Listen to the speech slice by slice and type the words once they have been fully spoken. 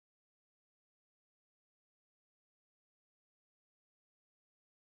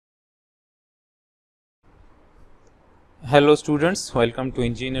Hello students, welcome to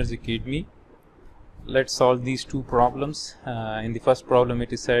Engineers Academy. Let's solve these two problems. In the first problem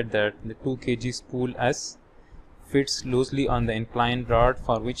it is said that the 2 kg spool S fits loosely on the inclined rod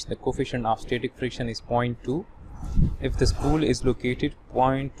for which the coefficient of static friction is 0.2. If the spool is located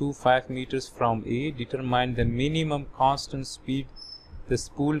 0.25 meters from A, determine the minimum constant speed the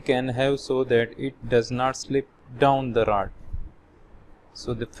spool can have so that it does not slip down the rod.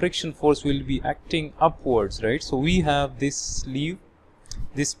 So the friction force will be acting upwards, right? So we have this sleeve,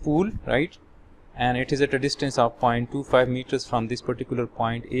 this spool, right, and it is at a distance of 0.25 meters from this particular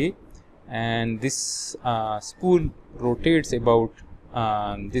point A, and this spool rotates about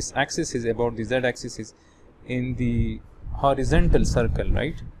this axis is about the z-axis is in the horizontal circle,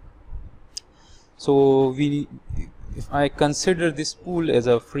 right? So if I consider this spool as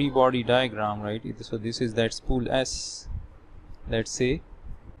a free body diagram, right, so this is that spool S, let's say.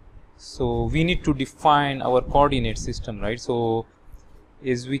 So we need to define our coordinate system, right? So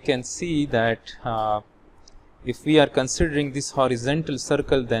as we can see that if we are considering this horizontal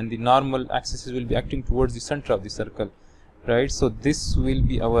circle, then the normal axis will be acting towards the center of the circle, right? So this will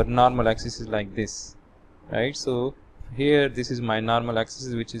be our normal axis is like this, right? So here this is my normal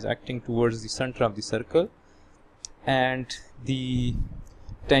axis which is acting towards the center of the circle, and the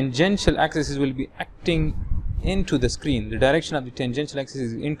tangential axis will be acting into the screen. The direction of the tangential axis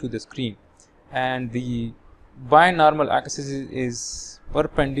is into the screen, and the binormal axis is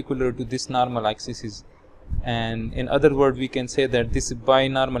perpendicular to this normal axis, and in other words we can say that this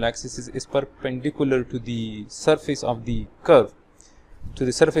binormal axis is perpendicular to the surface of the curve, to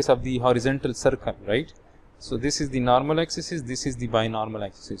the surface of the horizontal circle, right? So this is the normal axis, this is the binormal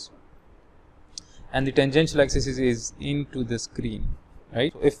axis, and the tangential axis is into the screen,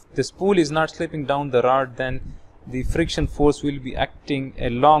 right? If the spool is not slipping down the rod, then the friction force will be acting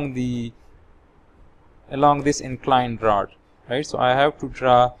along this inclined rod, right? So I have to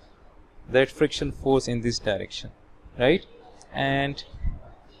draw that friction force in this direction, right? And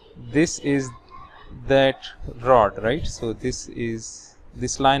this is that rod, right? So this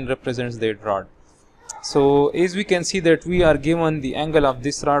line represents that rod. So as we can see that we are given the angle of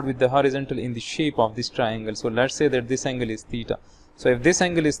this rod with the horizontal in the shape of this triangle. So let's say that this angle is theta. So if this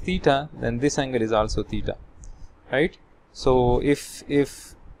angle is theta, then this angle is also theta, right? So if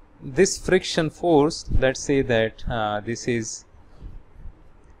this friction force, let's say that this is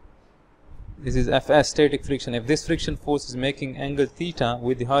Fs, static friction. If this friction force is making angle theta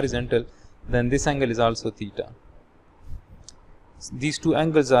with the horizontal, then this angle is also theta. These two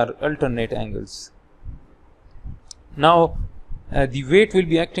angles are alternate angles. Now the weight will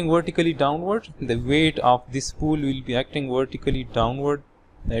be acting vertically downward. The weight of this spool will be acting vertically downward,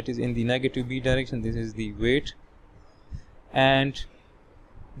 that is in the negative b direction. This is the weight, and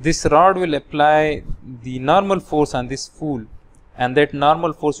this rod will apply the normal force on this spool, and that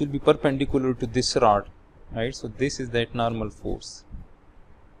normal force will be perpendicular to this rod, right? So this is that normal force.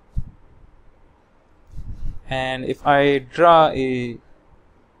 And if I draw a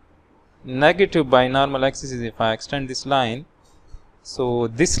negative binormal axis, if I extend this line, so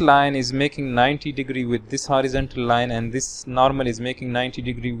this line is making 90 degree with this horizontal line, and this normal is making 90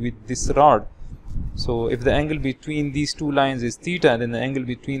 degree with this rod. So if the angle between these two lines is theta, then the angle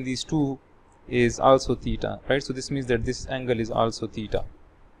between these two is also theta, right? So this means that this angle is also theta.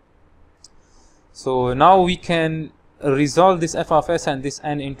 So now we can resolve this f of s and this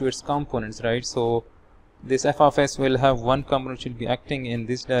n into its components, right? So this f of s will have one component which will be acting in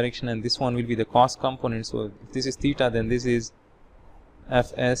this direction, and this one will be the cos component. So if this is theta, then this is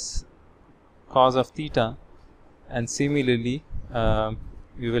fs cos of theta, and similarly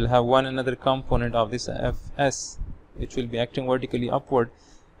we will have one another component of this fs which will be acting vertically upward,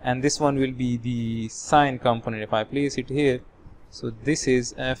 and this one will be the sine component. If I place it here, so this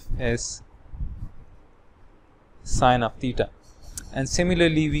is fs sine of theta. And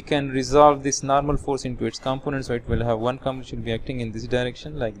similarly we can resolve this normal force into its components. So it will have one component which will be acting in this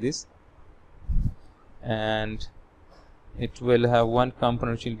direction like this, and it will have one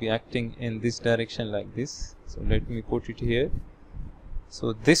component which will be acting in this direction like this. So let me put it here.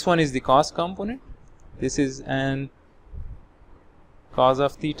 So this one is the cos component, this is n cos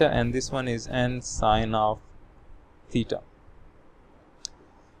of theta, and this one is n sine of theta.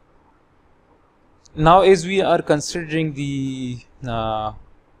 Now as we are considering the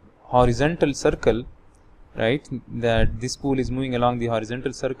horizontal circle, right, that this spool is moving along the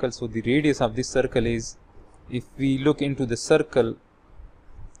horizontal circle, so the radius of this circle is, if we look into the circle,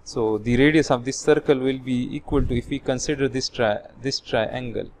 so the radius of this circle will be equal to, if we consider this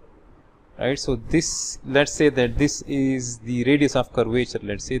triangle, right? So this, let's say that this is the radius of curvature,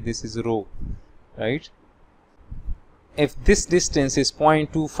 let's say this is rho, right? if this distance is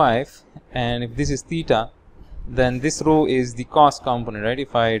 0.25 and if this is theta, then this rho is the cos component, right?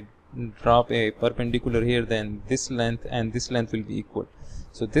 If I drop a perpendicular here, then this length and this length will be equal.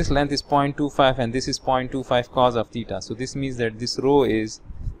 So this length is 0.25 and this is 0.25 cos of theta. So this means that this rho is,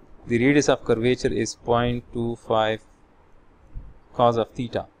 the radius of curvature is 0.25 cos of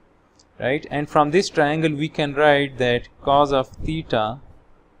theta, right? And from this triangle we can write that cos of theta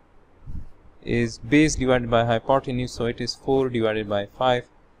is base divided by hypotenuse, so it is 4 divided by 5,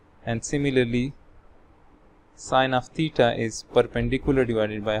 and similarly sine of theta is perpendicular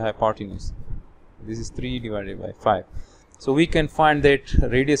divided by hypotenuse, this is 3 divided by 5. So we can find that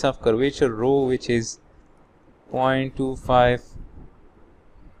radius of curvature rho, which is 0.25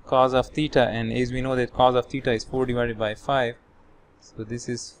 cos of theta, and as we know that cos of theta is 4 divided by 5, so this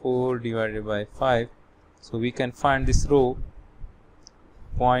is 4 divided by 5. So we can find this rho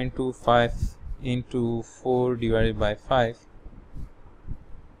 0.25 into 4 divided by 5.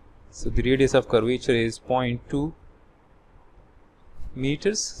 So the radius of curvature is 0.2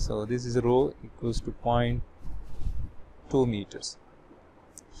 meters. So this is rho equals to 0.2 meters.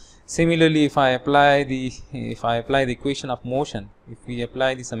 Similarly, if I apply the equation of motion, if we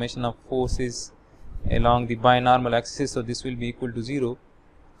apply the summation of forces along the binormal axis, so this will be equal to 0.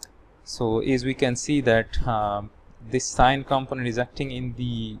 So as we can see that this sine component is acting in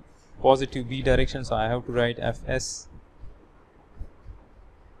the positive b direction, so I have to write Fs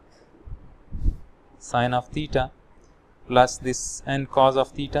sine of theta plus this n cos of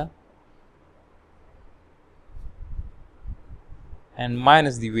theta and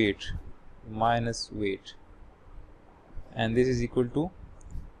minus the weight, and this is equal to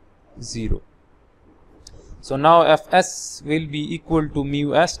 0. So now Fs will be equal to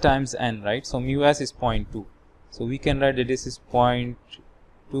mu s times n, right? So mu s is 0.2, so we can write that this is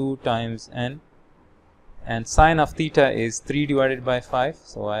 0.2 times n, and sine of theta is 3 divided by 5,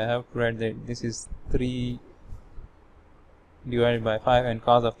 so I have to write that this is 3 divided by 5, and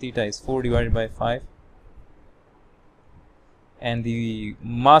cos of theta is 4 divided by 5, and the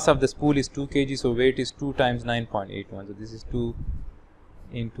mass of the spool is 2 kg, so weight is 2 times 9.81, so this is 2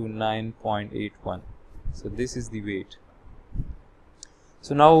 into 9.81, so this is the weight.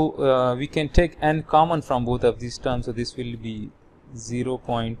 So now we can take n common from both of these terms, so this will be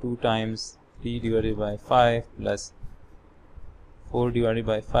 0.2 times 3 divided by 5 plus 4 divided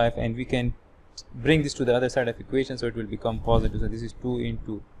by 5, and we can bring this to the other side of equation, so it will become positive, so this is 2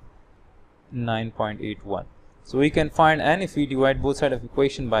 into 9.81. So we can find n if we divide both sides of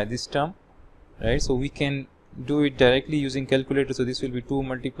equation by this term, right? So we can do it directly using calculator, so this will be 2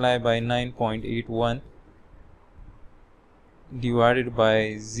 multiplied by 9.81 divided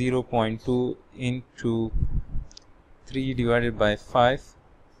by 0.2 into 3 divided by 5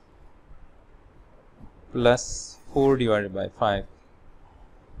 plus 4 divided by 5.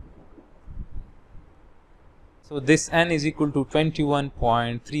 So this n is equal to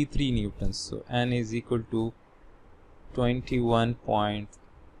 21.33 newtons. So n is equal to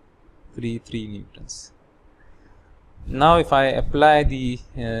 21.33 newtons. Now if I apply the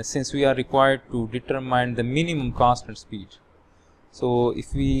since we are required to determine the minimum constant speed, so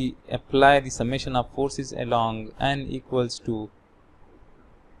if we apply the summation of forces along n equals to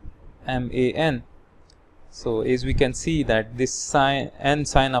MAN, so as we can see that this n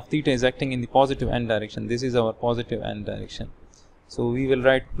sine of theta is acting in the positive n direction. This is our positive n direction, so we will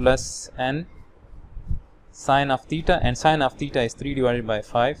write plus n sine of theta, and sine of theta is 3 divided by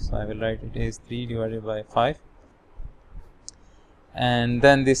 5, so I will write it is 3 divided by 5, and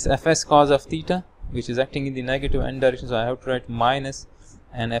then this Fs cos of theta, which is acting in the negative n direction, so I have to write minus,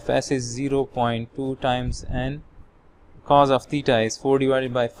 and Fs is 0.2 times n, cos of theta is 4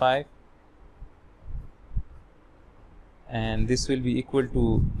 divided by 5, and this will be equal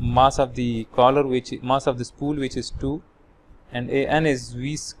to mass of the collar, which mass of the spool, which is 2, and An is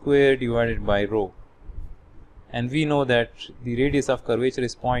v square divided by rho, and we know that the radius of curvature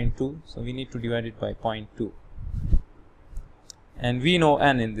is 0.2, so we need to divide it by 0.2, and we know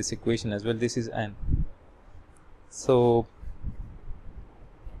n in this equation as well, this is n. So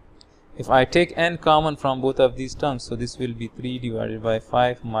if I take n common from both of these terms, so this will be 3 divided by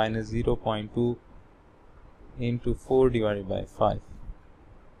 5 minus 0.2 into 4 divided by 5,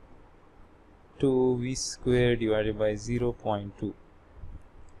 2 v square divided by 0.2,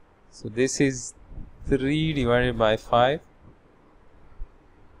 so this is 3 divided by 5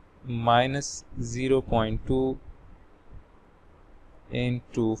 minus 0.2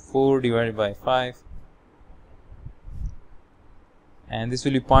 into 4 divided by 5, and this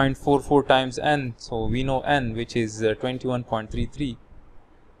will be 0.44 times n, so we know n, which is 21.33,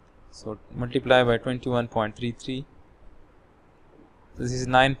 so multiply by 21.33, This is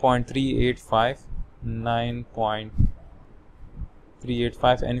 9.385,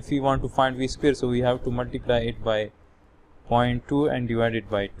 9.385, and if we want to find v square, so we have to multiply it by 0.2 and divide it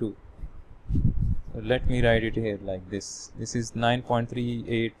by 2. So let me write it here like this. This is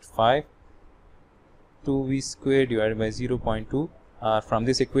 9.385, 2v square divided by 0.2. From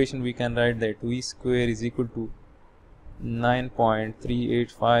this equation we can write that v square is equal to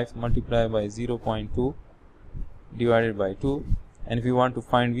 9.385 multiplied by 0.2 divided by 2, and if we want to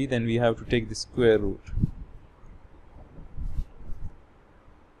find v, then we have to take the square root.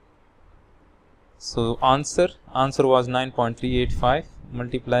 So answer was 9.385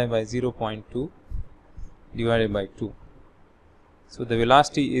 multiplied by 0.2 divided by 2. So the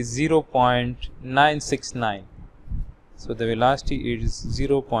velocity is 0.969. So the velocity is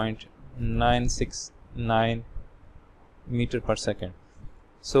 0.969 meter per second.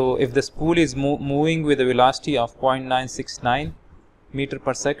 So if the spool is moving with a velocity of 0.969 meter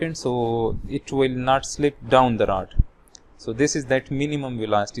per second, so it will not slip down the rod. So this is that minimum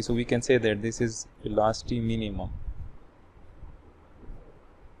velocity. So we can say that this is velocity minimum.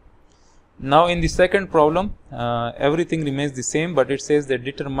 Now in the second problem, everything remains the same, but it says that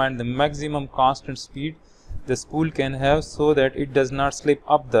determine the maximum constant speed the spool can have so that it does not slip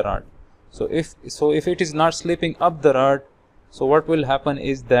up the rod. So if it is not slipping up the rod, so what will happen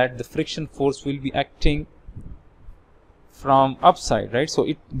is that the friction force will be acting from upside, right? So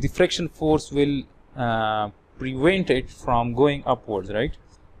the friction force will prevent it from going upwards, right?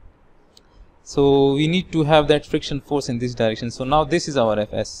 So we need to have that friction force in this direction. So now this is our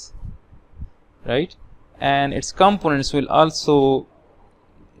Fs, right? And its components will also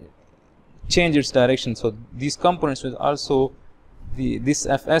change its direction. So these components will also, this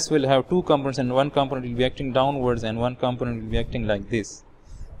Fs will have two components, and one component will be acting downwards and one component will be acting like this,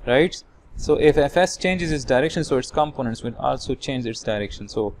 right? So if Fs changes its direction, so its components will also change its direction.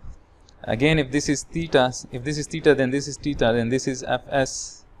 So again, if this is theta, then this is theta, then this is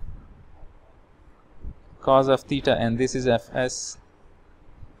Fs cos of theta, and this is Fs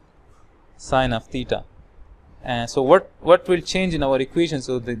sine of theta. And so what will change in our equation?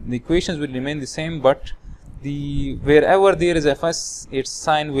 So the equations will remain the same, but wherever there is Fs, its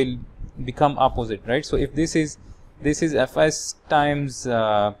sign will become opposite, right? So if this is Fs times,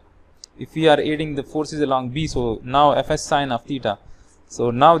 if we are adding the forces along B, so now Fs sine of theta. So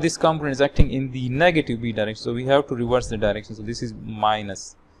now this component is acting in the negative B direction, so we have to reverse the direction. So this is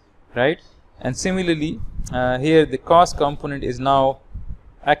minus, right? And similarly, here the cos component is now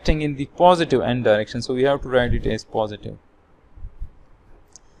acting in the positive n direction, so we have to write it as positive.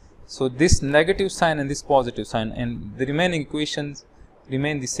 So this negative sign and this positive sign, and the remaining equations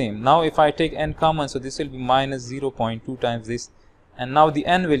remain the same. Now if I take n common, so this will be minus 0.2 times this, and now the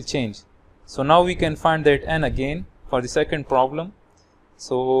n will change. So now we can find that n again for the second problem.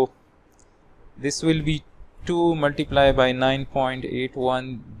 So this will be 2 multiplied by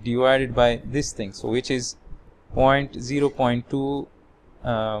 9.81 divided by this thing, so which is 0.2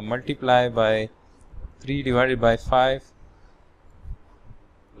 multiplied by 3 divided by 5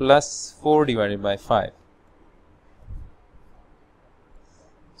 plus 4 divided by 5.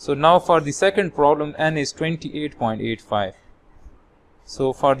 So now for the second problem, n is 28.85.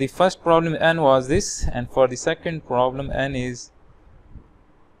 So for the first problem n was this, and for the second problem n is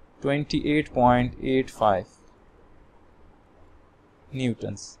 28.85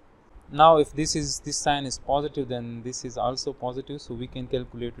 newtons. Now if this sign is positive, then this is also positive, so we can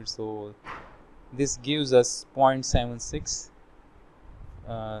calculate it. So this gives us 0.76.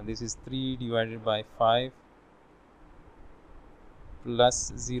 This is 3 divided by 5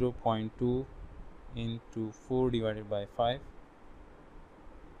 plus 0.2 into 4 divided by 5.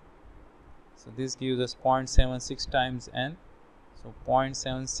 So this gives us 0.76 times n. So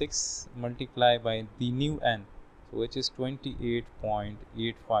 0.76 multiplied by the new n, so which is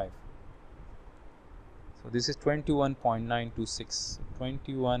 28.85. So this is 21.926.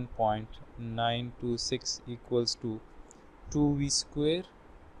 21.926 equals to 2v square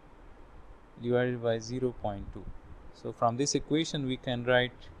divided by 0.2. So from this equation we can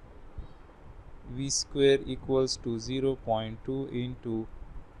write v square equals to 0.2 into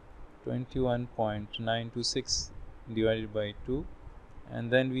 21.926 divided by 2,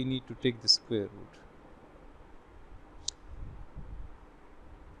 and then we need to take the square root.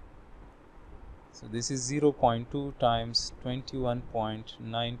 So this is 0.2 times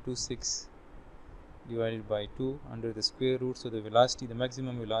 21.926 divided by 2 under the square root. So the velocity, the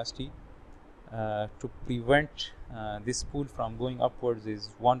maximum velocity to prevent this spool from going upwards is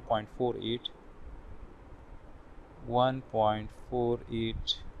 1.48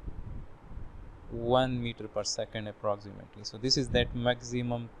 1 meter per second approximately. So this is that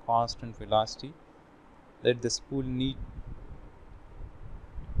maximum constant velocity that the spool need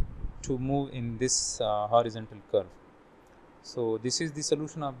to move in this horizontal curve. So this is the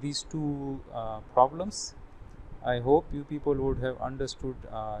solution of these two problems. I hope you people would have understood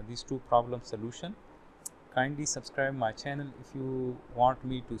these two problem solution. Kindly subscribe my channel if you want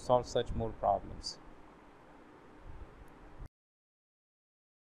me to solve such more problems.